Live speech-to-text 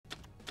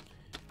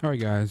Alright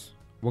guys,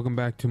 welcome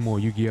back to more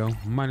Yu-Gi-Oh!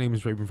 My name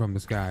is Raven from the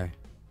Sky,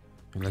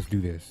 and let's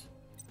do this.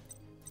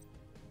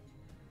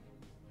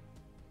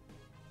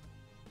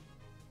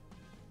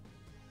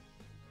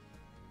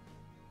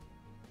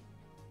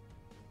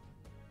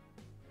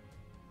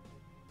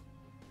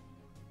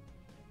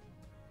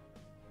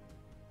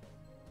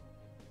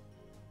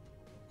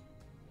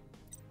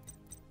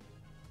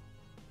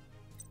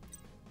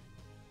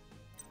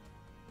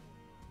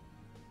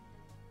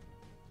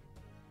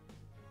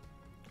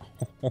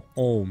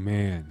 Oh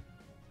man.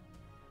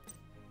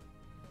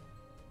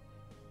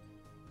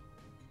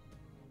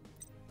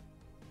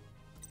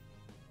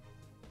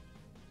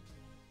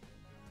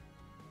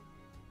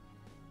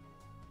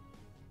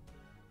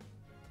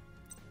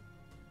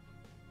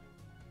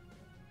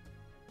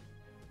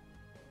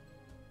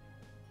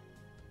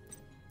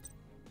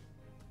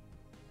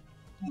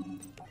 I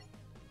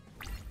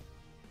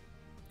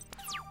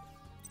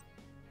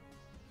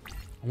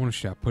wonder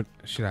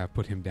should I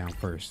put him down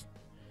first?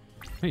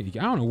 Hey, I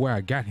don't know where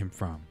I got him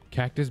from.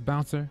 Cactus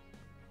Bouncer?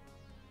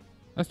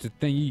 That's the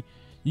thing.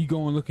 You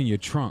go and look in your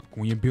trunk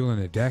when you're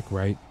building a deck,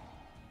 right?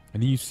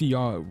 And then you see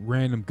all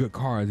random good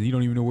cards and you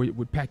don't even know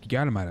what pack you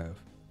got them out of.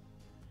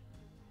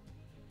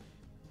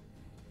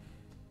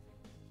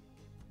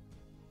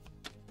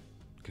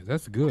 Cause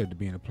that's good to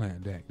be in a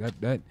plant deck.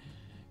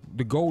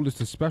 The goal is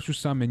to special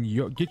summon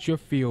get your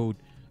field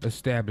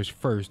established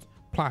first,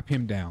 plop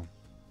him down.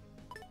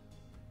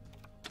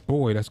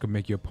 Boy, that's gonna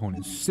make your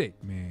opponent sick,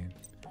 man.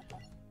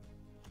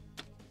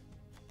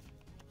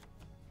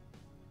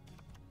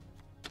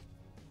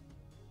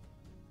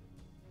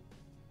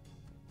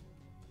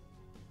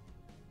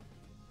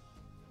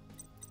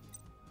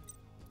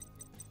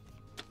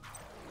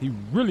 He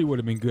really would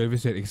have been good if it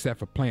said except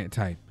for plant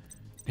type.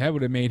 That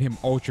would have made him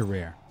ultra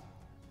rare.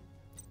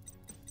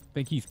 I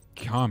think he's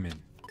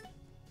common.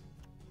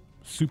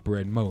 Super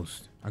at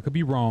most. I could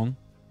be wrong.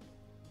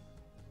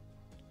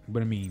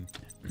 But I mean,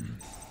 and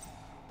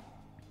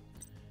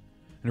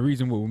the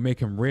reason what would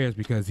make him rare is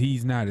because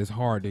he's not as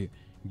hard to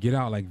get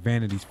out like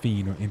Vanity's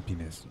Fiend or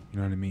Emptiness. You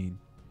know what I mean?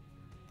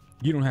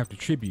 You don't have to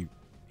tribute.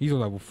 He's a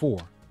level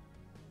 4.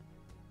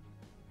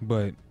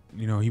 But,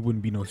 you know, he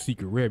wouldn't be no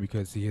secret rare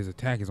because his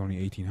attack is only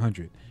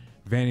 1800.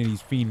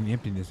 Vanity's Fiend and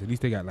Emptiness, at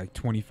least they got like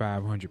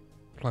 2500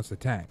 plus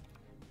attack.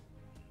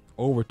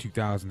 Over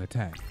 2000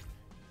 attack.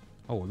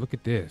 Oh, look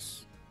at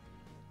this.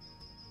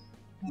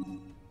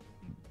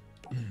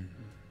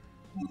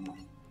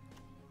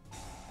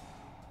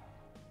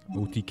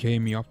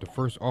 OTK me off the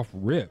first off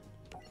rip.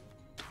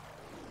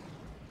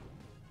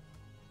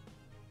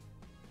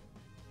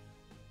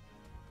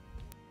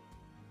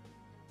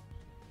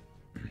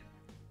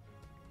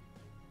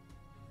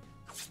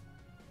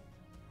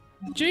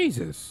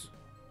 Jesus.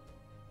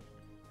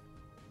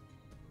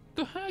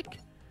 The heck?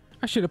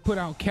 I should have put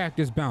out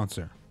Cactus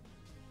Bouncer.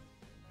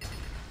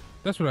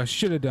 That's what I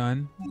should have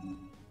done.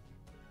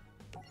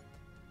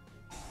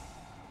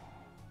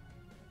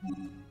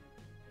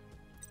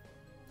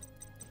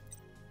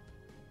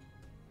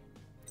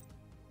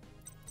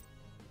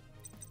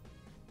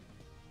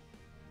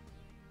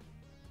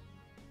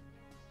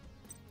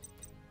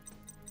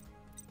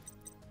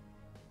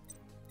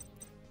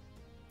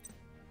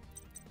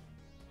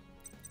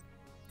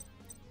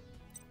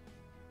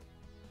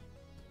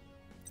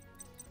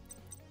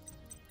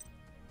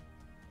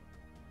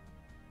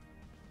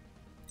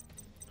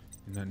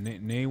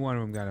 Name one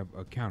of them got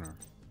a counter.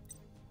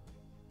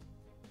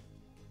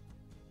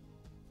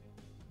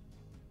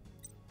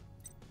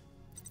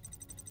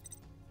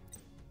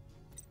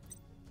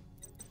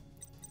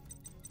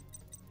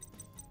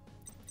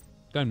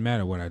 Doesn't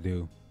matter what I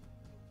do.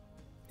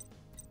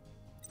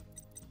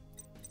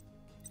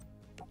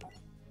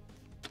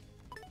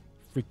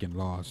 Freaking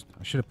lost.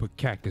 I should have put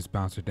Cactus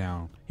Bouncer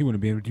down. He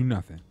wouldn't be able to do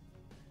nothing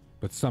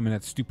but summon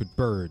that stupid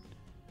bird.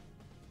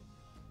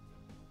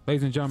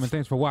 Ladies and gentlemen,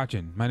 thanks for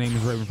watching. My name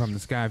is Raven from the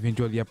Sky. If you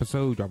enjoyed the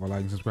episode, drop a like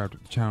and subscribe to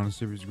the channel and the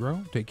series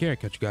grow. Take care.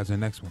 Catch you guys in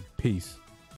the next one. Peace.